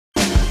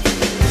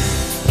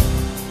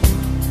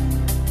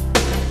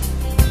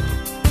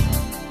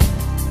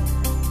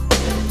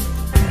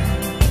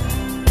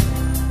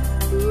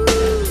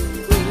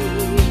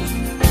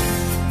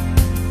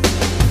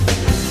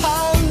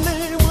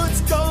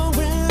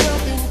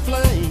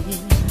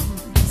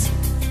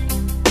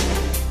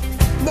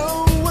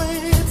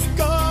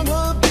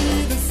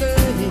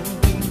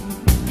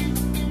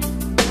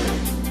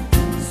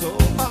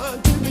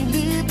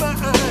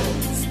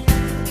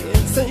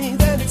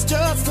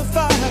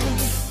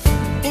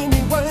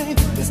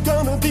It's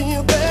gonna be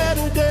a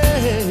better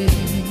day.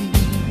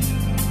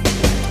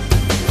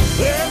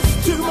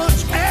 There's too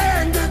much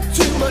anger,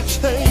 too much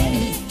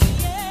hate.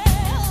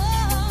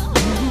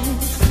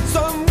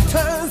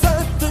 Sometimes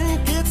I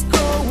think it's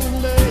growing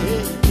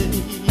late.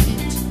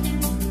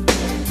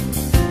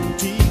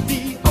 TV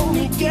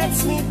only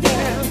gets me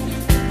down.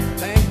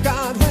 Thank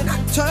God when I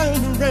turn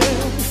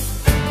around,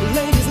 the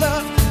lady's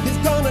love is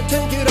gonna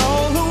take it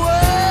all away.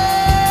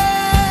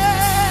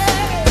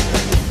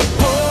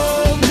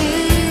 Hold me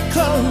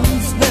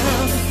close now,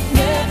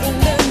 never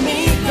let me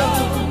go.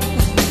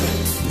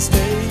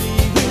 Stay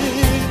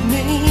with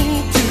me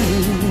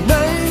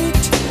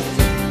tonight.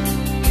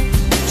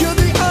 You're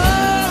the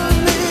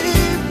only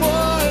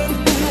one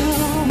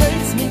who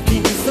makes me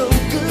feel so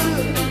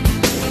good.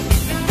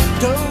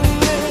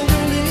 Don't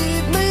ever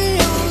leave me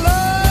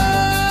alone.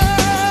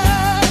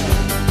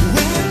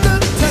 When the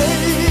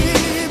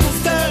tables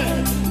turn,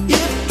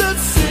 if the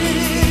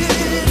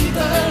city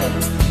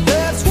burns,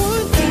 there's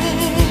one thing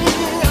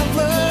I've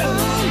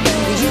learned.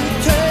 You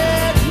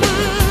take my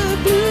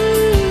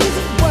blues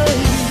away.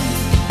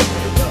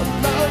 Your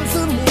love's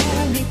a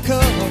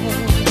miracle.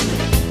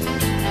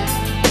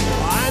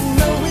 I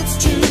know it's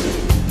true.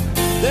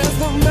 There's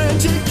no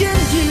magic in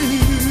you.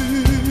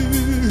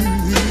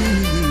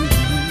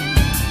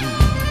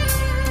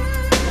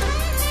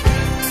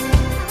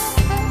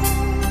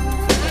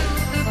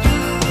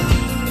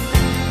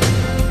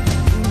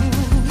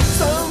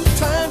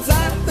 Sometimes I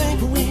think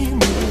we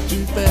move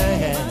too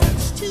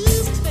fast.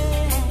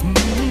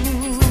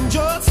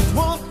 Just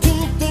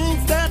wanting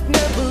things that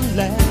never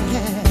last.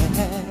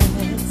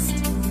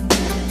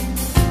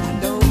 I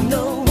don't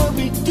know what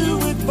we do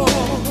it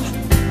for.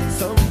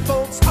 Some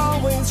folks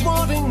always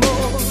wanting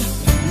more.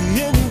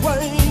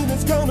 Anyway,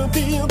 there's gonna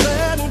be a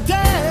better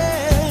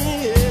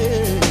day.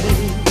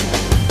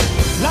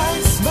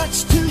 Life's much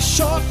too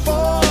short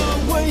for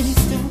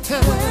wasting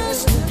time.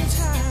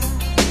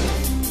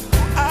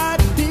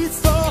 I'd be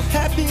so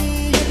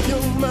happy if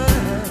you're mine.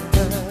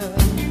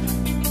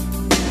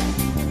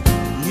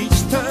 Each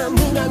time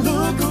when I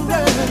look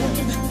around,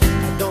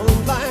 I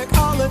don't like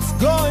all that's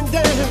going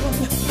down.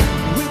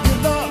 With your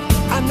love,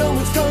 I know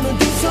it's gonna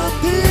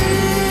disappear.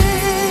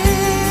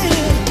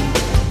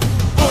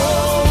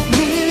 Hold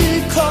me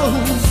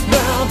close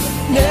now,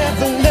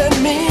 never let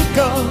me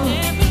go.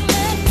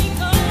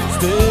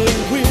 Stay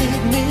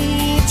with me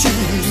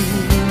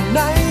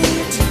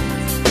tonight.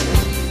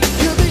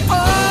 You're the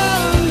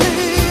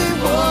only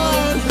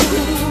one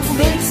who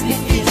makes me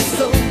feel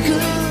so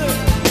good.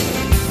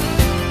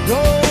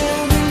 Don't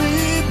ever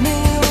leave me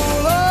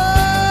alone.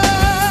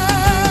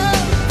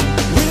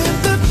 When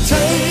the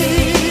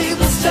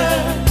tables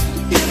turn,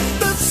 if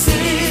the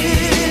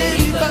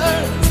city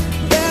burns,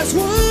 there's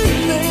one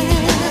thing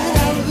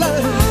I've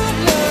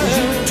learned.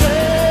 You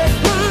take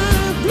my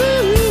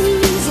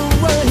blues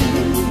away.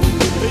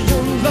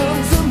 Your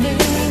love's a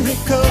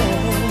miracle.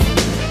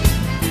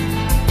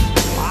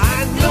 I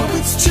know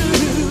it's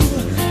true.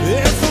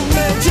 There's some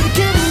magic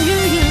in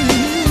you.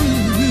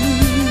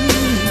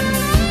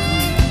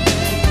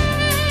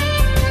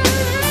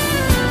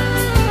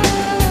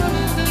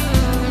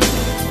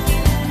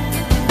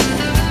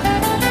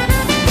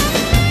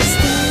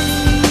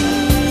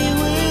 Stay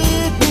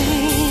with me,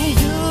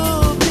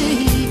 you'll be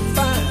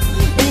fine.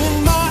 In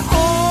my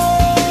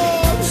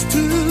arms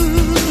tonight.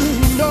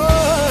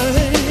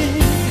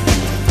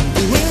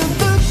 When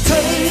the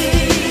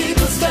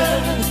tables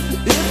turn,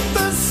 if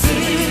the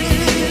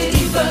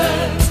city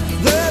burns,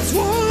 there's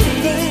one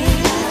thing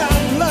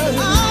I've learned.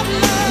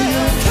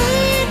 You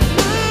take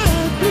my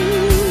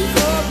blues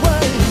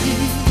away.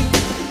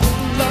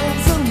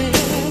 Love's a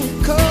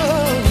miracle.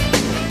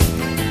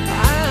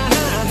 I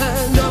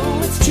know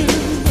it's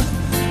true.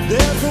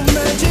 There's a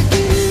magic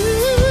in you.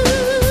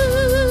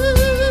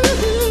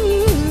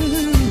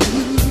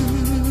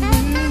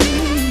 Magic. I believe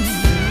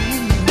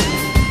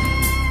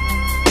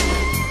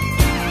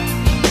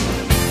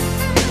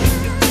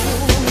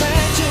in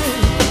magic.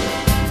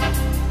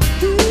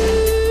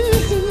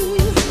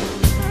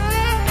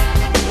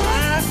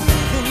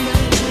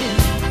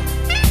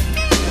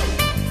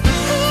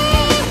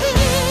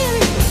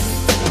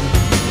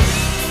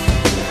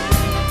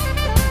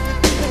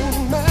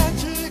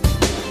 Magic.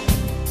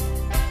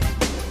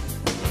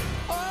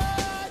 Oh,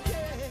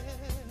 yeah.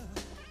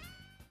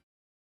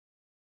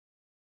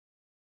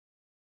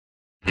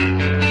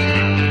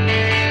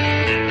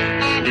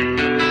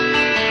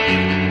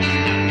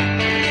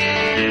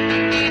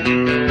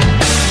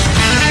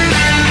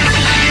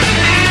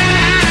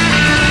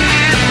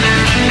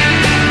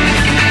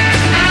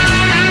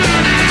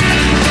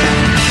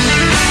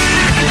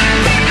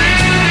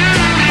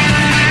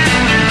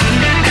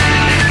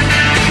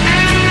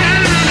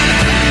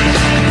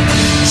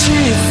 小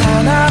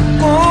さな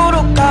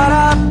頃か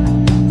ら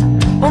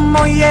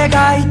思い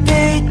描い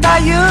ていた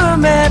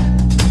夢、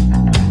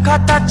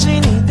形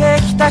にで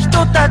きた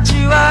人たち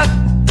は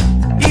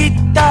一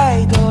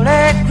体ど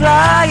れく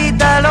らい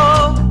だ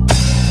ろう。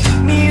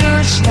見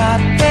失っ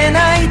て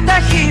泣いた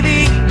日々、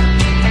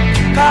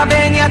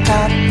壁に当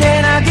たっ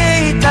て嘆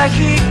いた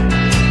日、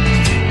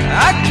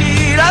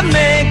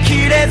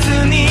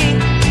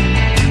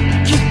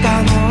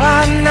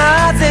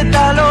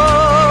だろう。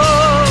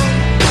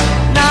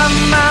何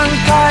万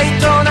回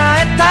唱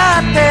えた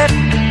って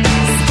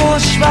少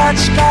しは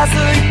近づ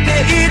いて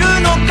いる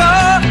のか。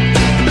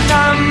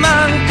何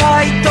万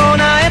回唱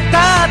え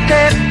たって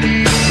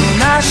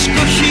虚しく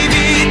響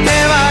いて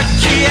は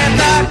消え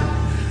た。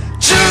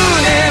10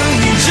年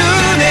20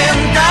年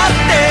だっ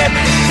て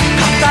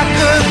肩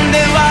組んで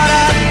笑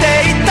って